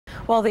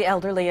Well, the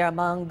elderly are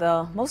among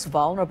the most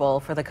vulnerable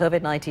for the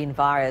COVID-19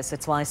 virus.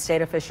 It's why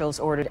state officials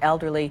ordered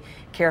elderly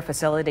care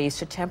facilities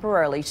to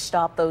temporarily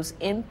stop those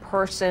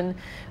in-person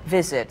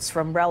visits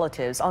from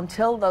relatives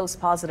until those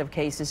positive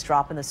cases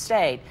drop in the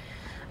state.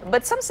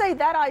 But some say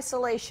that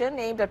isolation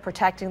aimed at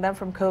protecting them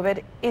from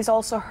COVID is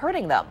also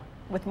hurting them.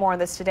 With more on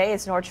this today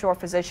is North Shore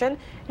physician,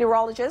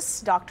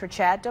 neurologist Dr.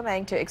 Chad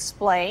Domingue to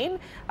explain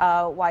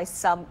why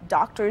some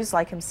doctors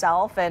like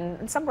himself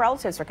and some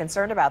relatives are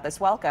concerned about this.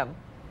 Welcome.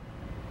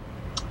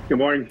 Good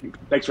morning.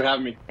 Thanks for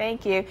having me.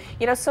 Thank you.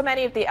 You know, so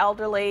many of the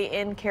elderly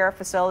in care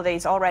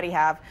facilities already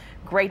have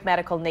great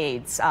medical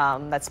needs.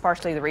 That's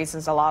partially the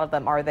reasons a lot of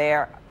them are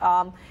there.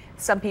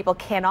 Some people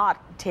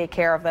cannot take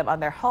care of them on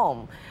their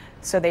home,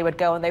 so they would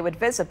go and they would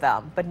visit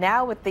them. But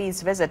now with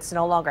these visits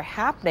no longer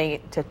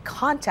happening to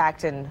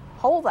contact and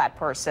hold that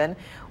person,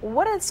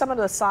 what are some of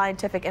the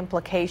scientific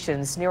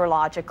implications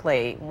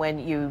neurologically when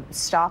you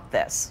stop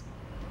this?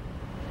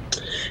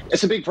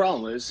 It's a big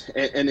problem, Liz,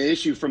 and the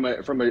issue from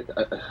an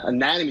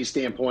anatomy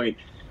standpoint.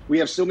 We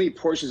have so many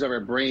portions of our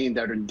brain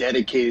that are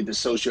dedicated to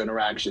social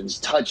interactions,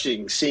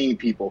 touching, seeing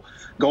people,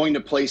 going to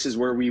places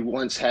where we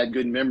once had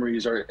good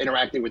memories, or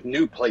interacting with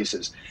new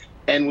places.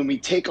 And when we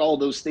take all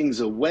those things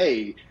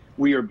away,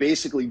 we are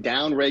basically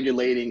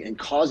down-regulating and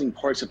causing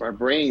parts of our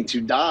brain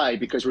to die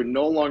because we're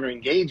no longer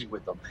engaging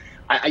with them.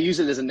 I use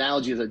it as an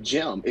analogy as a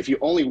gym. If you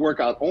only work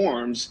out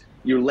arms,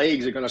 your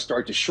legs are going to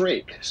start to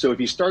shrink. So if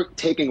you start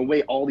taking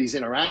away all these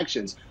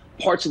interactions,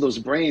 parts of those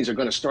brains are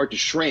going to start to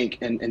shrink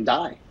and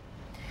die.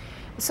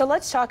 So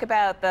let's talk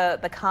about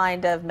the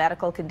kind of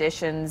medical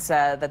conditions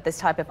that this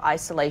type of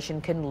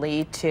isolation can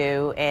lead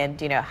to,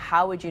 and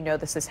how would you know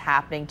this is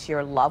happening to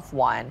your loved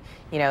one?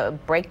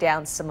 Break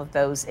down some of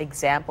those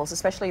examples,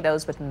 especially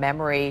those with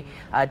memory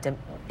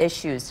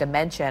issues,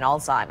 dementia, and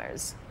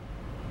Alzheimer's.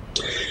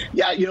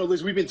 Yeah,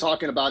 Liz, we've been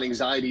talking about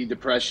anxiety,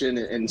 depression,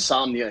 and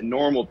insomnia in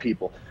normal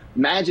people.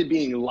 Imagine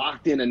being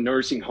locked in a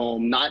nursing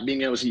home, not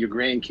being able to see your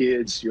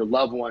grandkids, your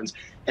loved ones,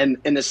 and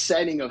in the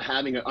setting of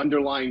having an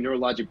underlying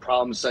neurologic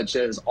problem such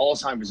as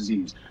Alzheimer's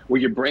disease,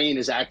 where your brain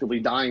is actively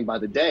dying by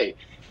the day.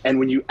 And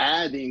when you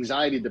add the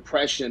anxiety,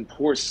 depression,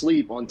 poor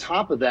sleep on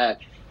top of that,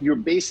 you're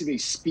basically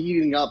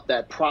speeding up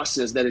that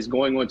process that is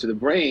going on to the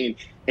brain,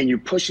 and you're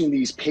pushing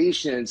these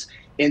patients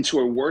into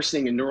a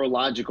worsening in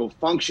neurological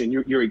function.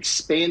 You're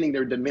expanding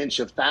their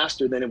dementia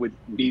faster than it would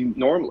be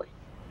normally.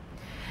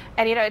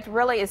 And, it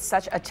really is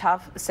such a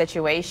tough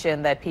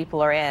situation that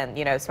people are in,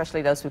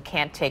 especially those who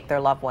can't take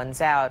their loved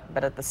ones out,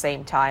 but at the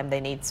same time,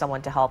 they need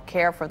someone to help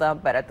care for them,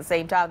 but at the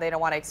same time, they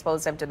don't want to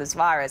expose them to this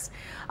virus.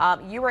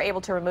 You were able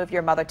to remove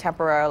your mother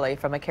temporarily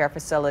from a care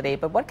facility,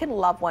 but what can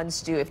loved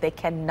ones do if they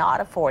cannot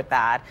afford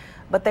that,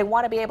 but they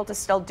want to be able to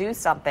still do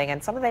something,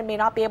 and some of them may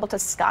not be able to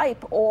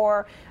Skype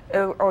or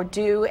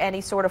do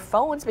any sort of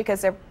phones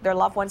because their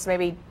loved ones may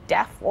be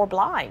deaf or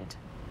blind?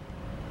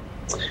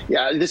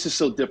 Yeah, this is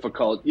so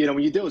difficult. When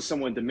you deal with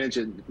someone with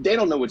dementia, they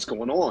don't know what's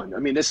going on. I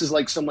mean, this is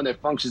like someone that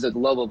functions at the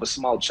level of a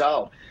small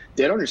child.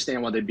 They don't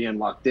understand why they're being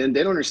locked in.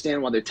 They don't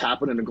understand why they're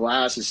tapping in the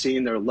glass and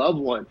seeing their loved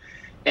one.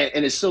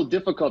 And it's so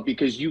difficult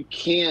because you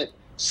can't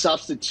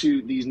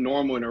substitute these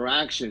normal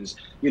interactions.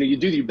 You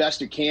do your best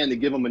you can to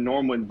give them a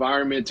normal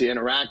environment, to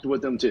interact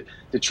with them, to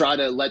try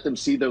to let them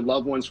see their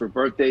loved ones for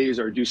birthdays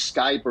or do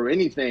Skype or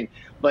anything.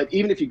 But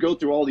even if you go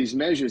through all these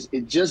measures,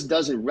 it just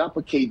doesn't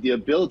replicate the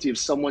ability of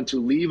someone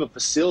to leave a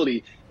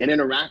facility and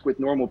interact with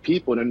normal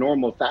people in a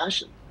normal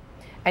fashion.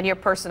 And you're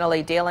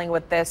personally dealing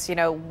with this,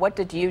 what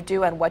did you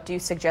do and what do you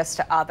suggest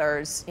to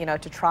others,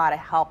 to try to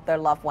help their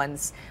loved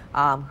ones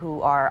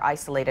who are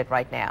isolated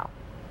right now?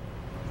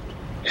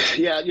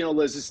 Yeah,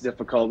 Liz, it's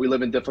difficult. We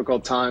live in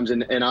difficult times,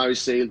 and I always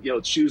say,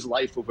 choose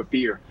life over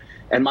fear.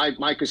 And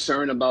my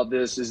concern about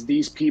this is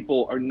these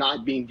people are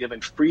not being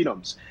given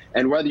freedoms.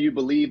 And whether you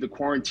believe the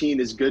quarantine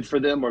is good for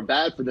them or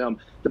bad for them,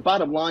 the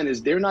bottom line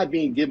is they're not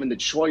being given the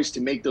choice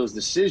to make those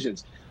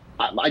decisions.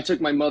 I took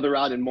my mother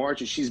out in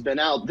March, and she's been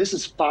out. This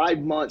is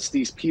 5 months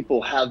these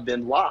people have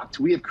been locked.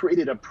 We have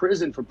created a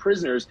prison for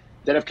prisoners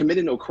that have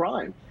committed no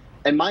crime.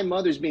 And my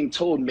mother's being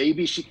told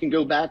maybe she can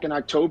go back in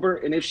October,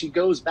 and if she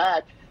goes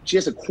back, she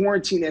has to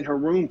quarantine in her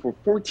room for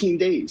 14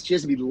 days. She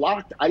has to be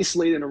locked,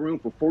 isolated in a room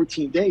for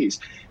 14 days.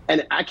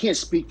 And I can't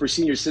speak for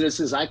senior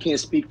citizens. I can't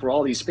speak for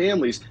all these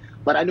families.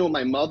 But I know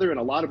my mother and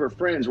a lot of her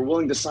friends were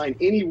willing to sign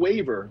any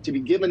waiver to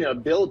be given the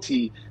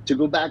ability to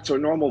go back to a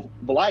normal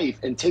life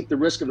and take the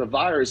risk of the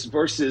virus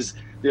versus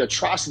the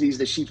atrocities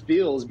that she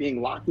feels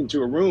being locked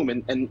into a room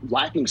and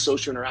lacking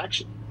social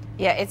interaction.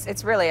 Yeah,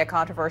 it's really a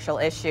controversial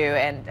issue,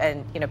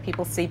 and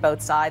people see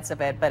both sides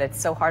of it, but it's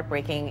so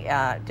heartbreaking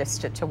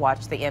just to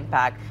watch the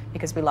impact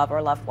because we love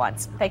our loved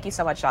ones. Thank you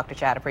so much, Dr.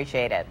 Chad.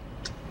 Appreciate it.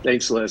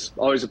 Thanks, Liz.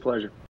 Always a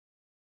pleasure.